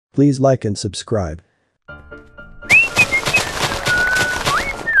Please like and subscribe.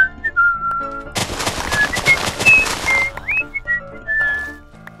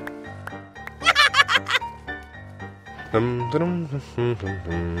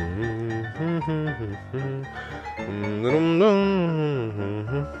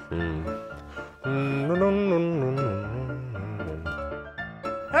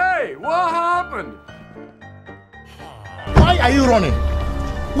 Hey, what happened? Why are you running?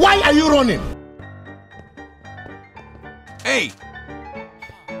 Why are you running? Hey!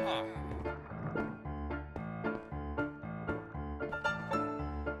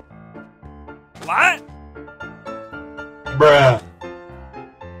 What? Bruh.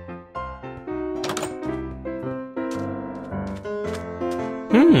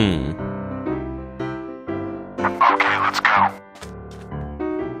 Okay, let's go.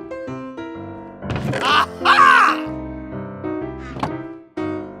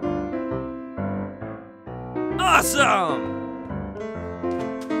 Awesome!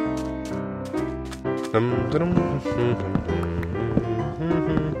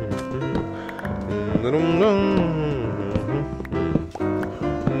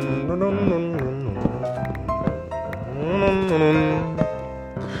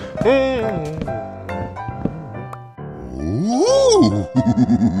 Ooh.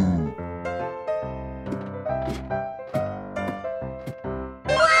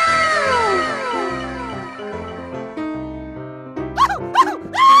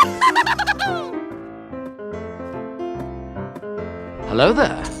 Hello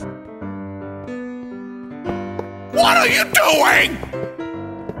there. What are you doing?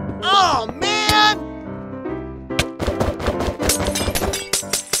 Oh, man!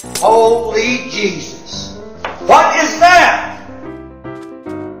 Holy Jesus! What is that?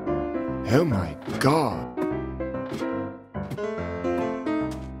 Oh my God.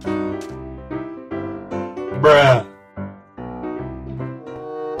 Bruh.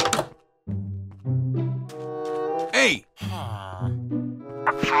 Hey!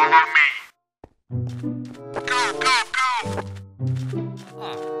 Follow me. Go, go, go!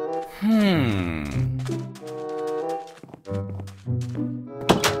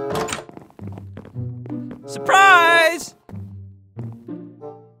 Surprise!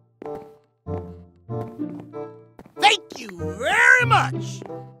 Thank you very much!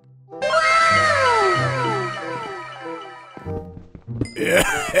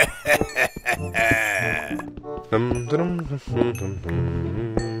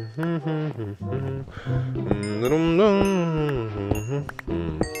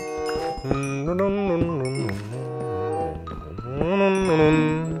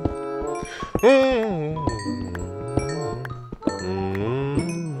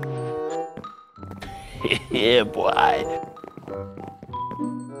 Yeah, boy.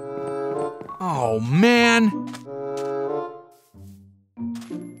 Oh, man!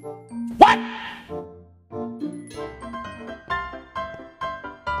 What?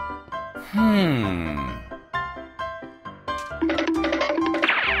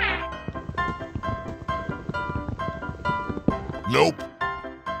 Nope.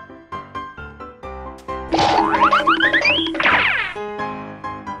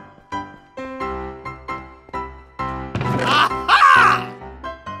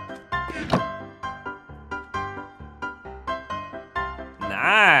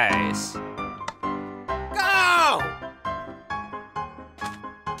 Nice! Go!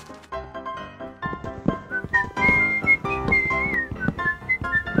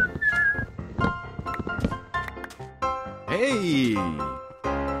 Hey!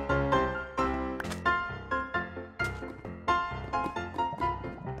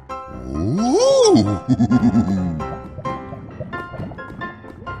 Ooh.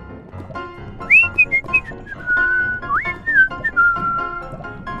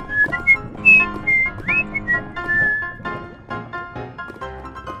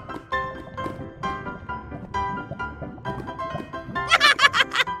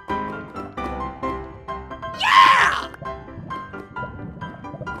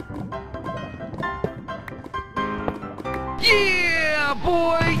 Yeah,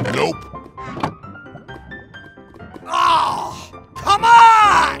 boy! Nope. Oh, come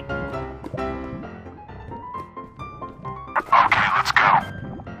on! Okay, let's go.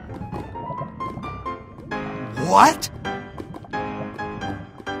 What?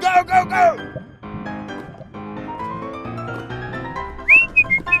 Go, go, go!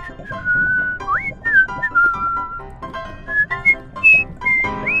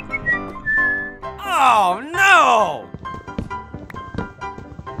 Oh, no!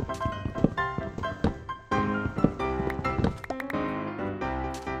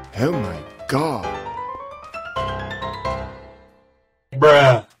 Oh my god.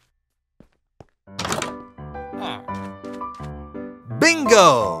 Bruh.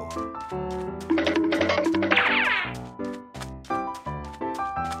 Bingo!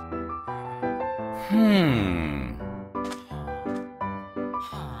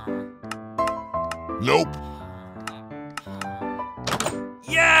 Nope.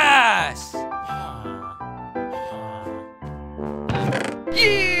 Yes!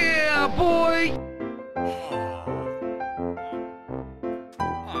 Yeah, boy!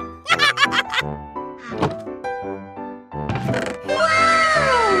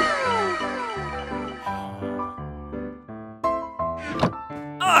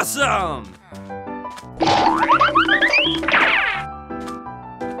 Awesome!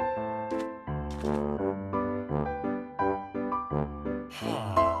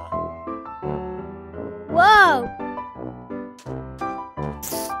 Whoa!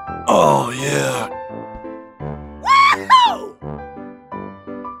 Oh yeah. Woohoo!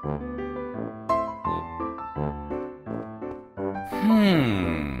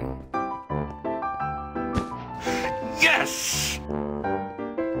 Yes!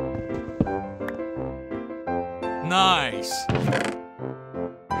 Nice.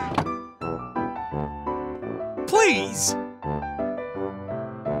 Please.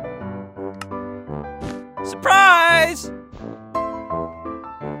 Surprise!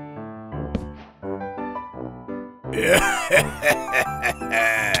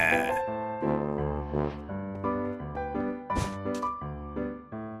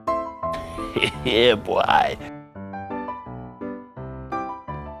 Yeah, boy.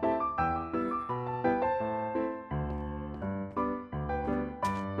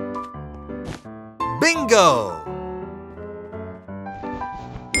 Bingo!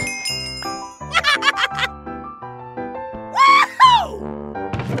 Woohoo!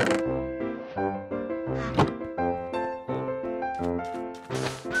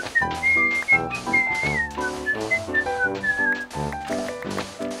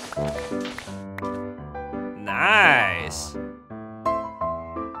 Nice.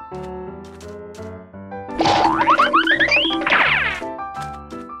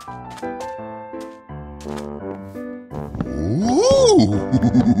 Ooh.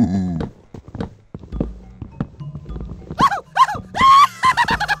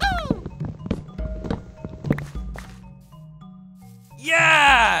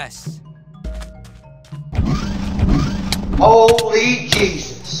 Yes! Holy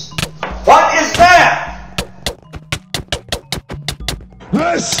Jesus. What is that?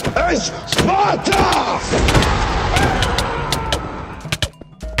 This is Sparta!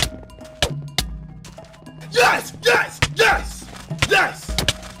 Yes! Yes! Yes! Yes!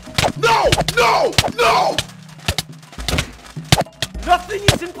 No! No! No! Nothing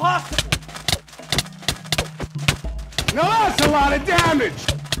is impossible! Now that's a lot of damage!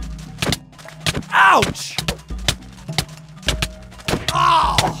 Ouch!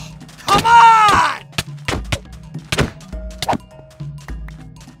 Oh! Come on!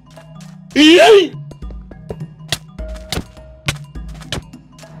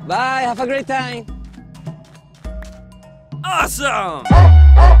 Bye, have a great time. Awesome!